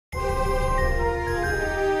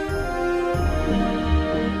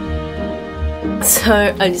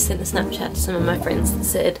So I just sent a Snapchat to some of my friends that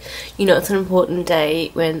said, you know, it's an important day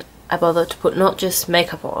when I bother to put not just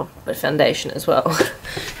makeup on, but foundation as well.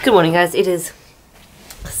 Good morning guys, it is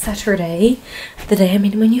Saturday, the day I'm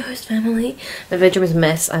meeting my new host family. My bedroom is a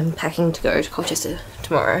mess. I'm packing to go to Colchester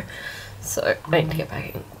tomorrow, so I need to get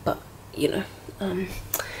packing, but you know,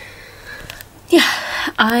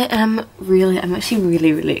 yeah, I'm actually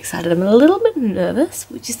really excited. I'm a little bit nervous,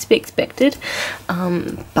 which is to be expected,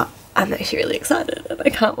 but I'm actually really excited and I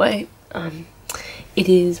can't wait. It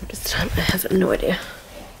is, what is the time? I have no idea.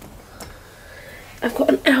 I've got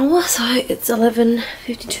an hour, so it's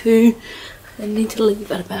 11:52. I need to leave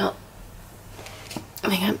at about, I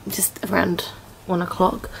think I'm just around 1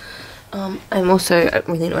 o'clock. I'm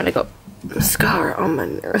really annoyed I got mascara on my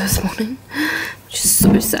mirror this morning, which is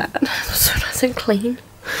so sad. It was so nice and clean.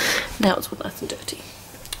 Now it's all nice and dirty.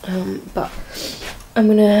 But I'm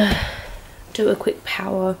gonna do a quick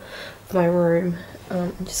power of my room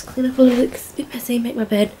and just clean up a little bit because it's a bit messy, make my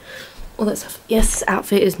bed, all that stuff. Yes, this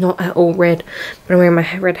outfit is not at all red, but I'm wearing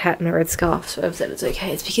my red hat and a red scarf, so I've said it's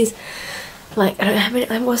okay. It's because, like, I don't have any,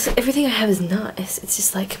 everything I have is nice. It's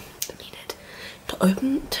just like I needed to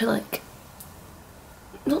open to like,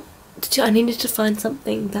 not to, I needed to find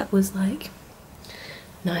something that was like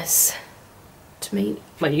nice to meet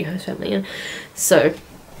my new host family in. So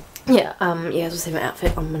yeah, yeah, as I say, my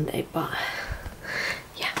outfit on Monday, but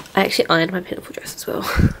yeah, I actually ironed my pinafore dress as well,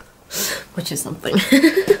 which is something.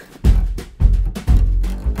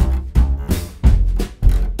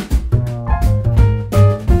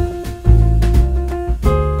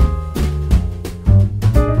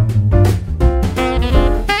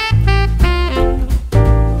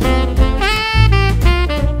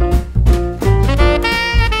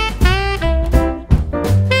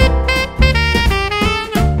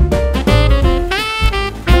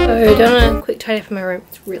 So done a quick tidy up in my room.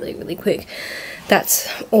 It's really quick. That's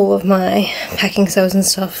all of my packing cells and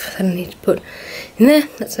stuff that I need to put in there.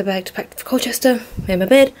 That's my bag to pack for Colchester. Made my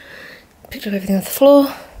bed. Picked up everything off the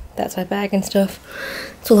floor. That's my bag and stuff.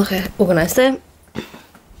 It's all like organised there.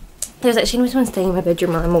 There's actually going to be someone staying in my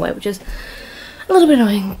bedroom while I'm away, which is a little bit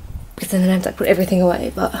annoying because then I have to put everything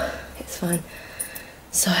away, but it's fine.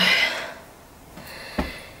 So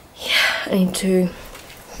yeah, I need to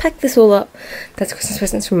pack this all up. That's Christmas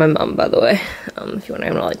presents from my mum, by the way. If you want to know,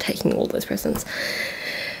 I'm not like taking all those presents.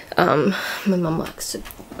 My mum likes to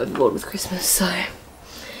overboard with Christmas, so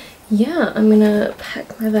yeah, I'm gonna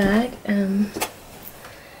pack my bag and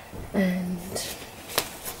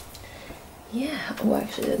yeah. Oh,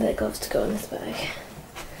 actually, there are gloves to go in this bag.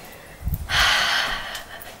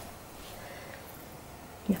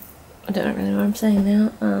 Yeah, I don't really know what I'm saying now.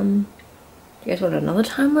 Do you guys want another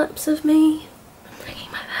time lapse of me?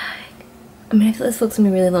 I mean, I feel like this vlog's gonna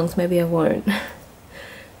be really long, so maybe I won't.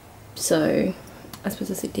 So I suppose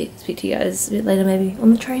I'll speak to you guys a bit later, maybe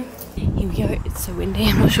on the train. Here we go. It's so windy.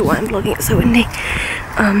 I'm not sure why I'm vlogging. It's so windy.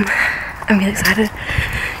 I'm really excited.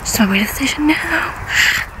 Just on my way to the station now.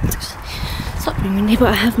 It's not being windy, but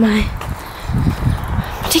I have my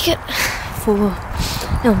ticket for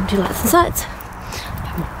LTM lights and sights. I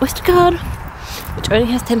have my Oyster card, which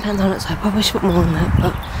only has £10 on it, so I probably should put more on that,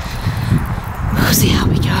 but we'll see how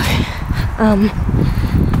we go.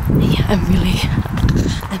 Yeah,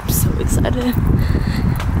 I'm so excited.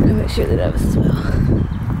 I'm actually really nervous as well,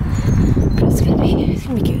 but it's gonna be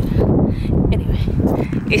good. Anyway,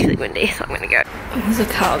 it's really windy, so I'm gonna go. There's a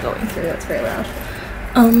car going through, that's very loud.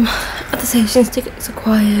 At the station, tickets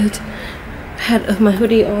acquired. I had my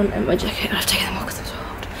hoodie on and my jacket. I've taken them off because I'm so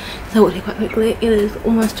hot, so I walked here quite quickly. It is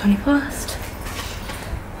almost 20 past.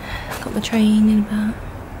 Got my train in about,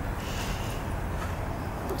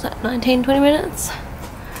 that 19-20 minutes,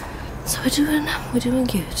 so we're doing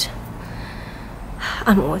good.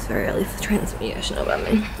 I'm always very early for the train, that's what you guys should know about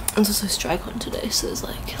me. There's also strike on today, so there's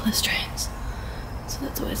like less trains, so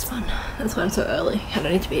that's always fun. That's why I'm so early. I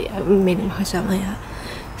don't need to be, I'm meeting my host family at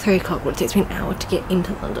 3 o'clock, but it takes me an hour to get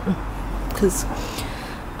into London because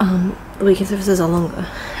the weekend services are longer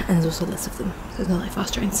and there's also less of them, so there's no like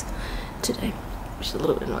fast trains today, which is a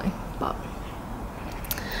little bit annoying, but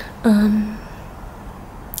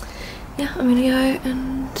yeah, I'm gonna go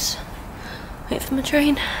and wait for my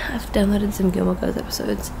train. I've downloaded some Gilmore Girls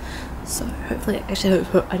episodes, so hopefully, actually,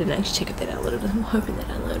 I didn't actually check if they downloaded. I'm hoping they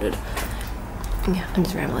downloaded. Yeah, I'm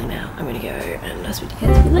just rambling now. I'm gonna go and I'll speak to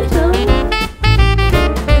you guys later.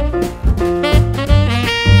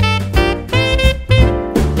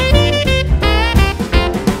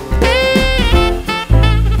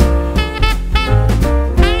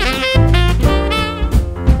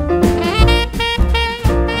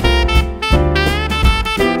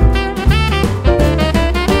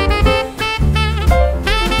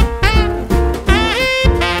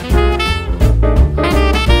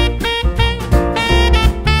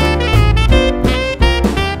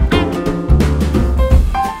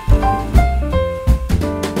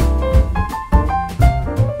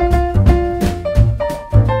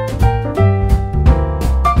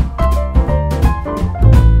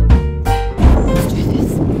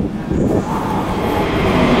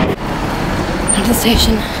 the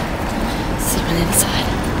station. See on the inside.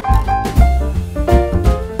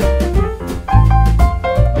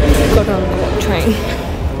 Got on the walk train.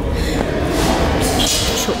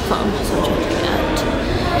 Short farm, so I'm changing at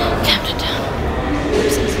Camden Town.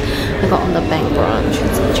 I got on the bank branch,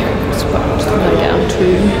 it's the Charing Cross branch, so I'm going down to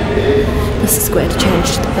Leicester Square to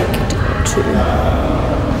change to the bank to go to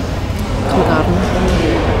Covent Garden.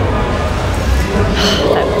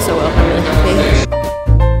 That went so well, I'm really happy.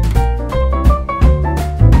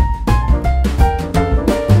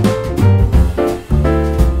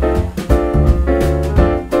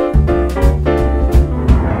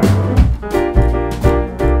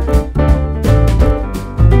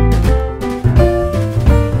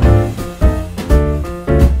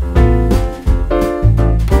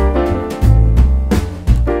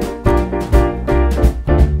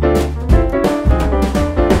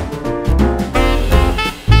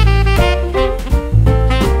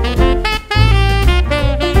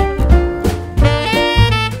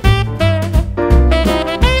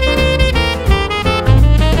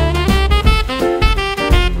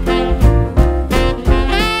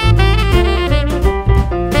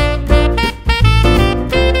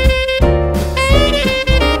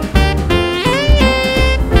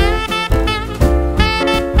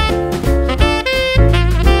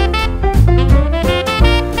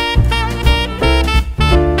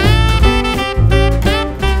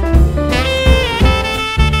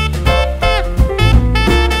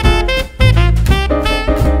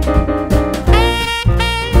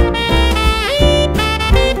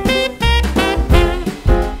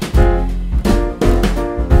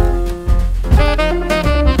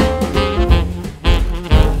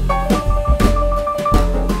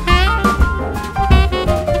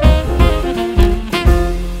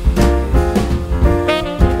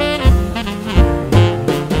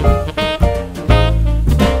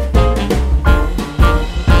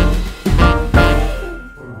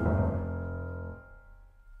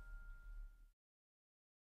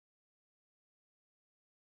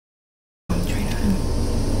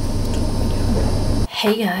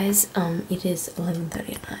 Hey guys, it is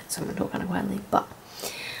 11:30 at night, so I'm gonna talk kind of quietly, but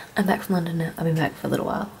I'm back from London now. I've been back for a little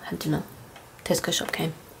while, had dinner, Tesco shop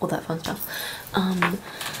came, all that fun stuff. And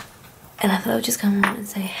I thought I would just come on and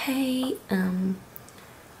say, hey,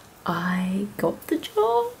 I got the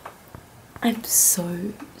job. I'm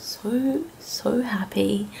so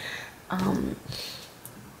happy. I'm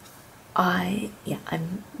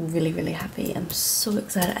really happy. I'm so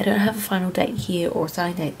excited. I don't have a final date here or a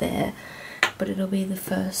starting date there, but it'll be the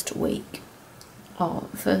first week,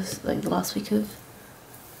 the last week of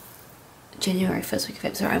January, first week of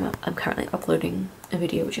February. I'm currently uploading a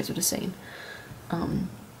video which you guys would have seen.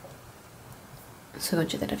 So go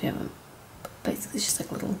check that if you haven't. Basically it's just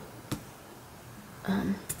like a little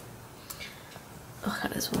oh I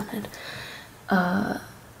can't just one head. A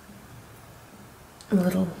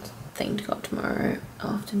little thing to go up tomorrow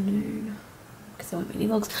afternoon because there won't be any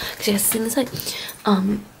vlogs because you guys have seen this like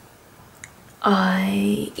I'm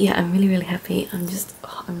really happy. I'm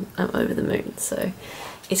over the moon, so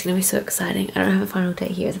it's gonna be so exciting. I don't have a final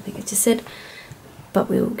date here as I think I just said, but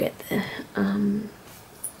we will get there.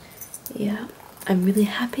 Yeah, I'm really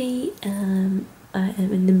happy. I am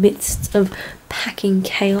in the midst of packing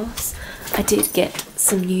chaos. I did get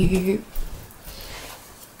some new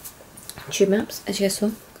tube maps, as you guys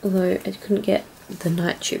saw, although I couldn't get the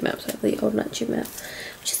night tube maps, like the old night tube map,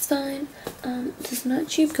 which is fine. Does the night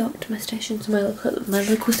tube go up to my station? So my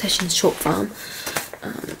local station is Short Farm.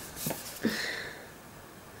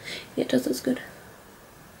 Yeah, it does, that's good.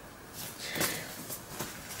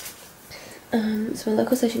 So my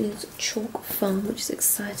local station is Chalk Farm, which is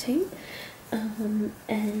exciting. And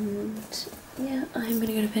yeah, I'm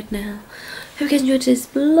gonna go to bed now. Hope you guys enjoyed today's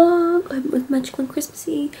vlog. I hope it was magical and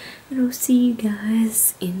Christmassy, and I'll see you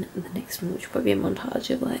guys in the next one, which will probably be a montage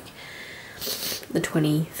of like the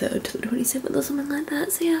 23rd to the 27th or something like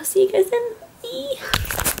that. So yeah, I'll see you guys then.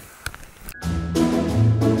 Bye.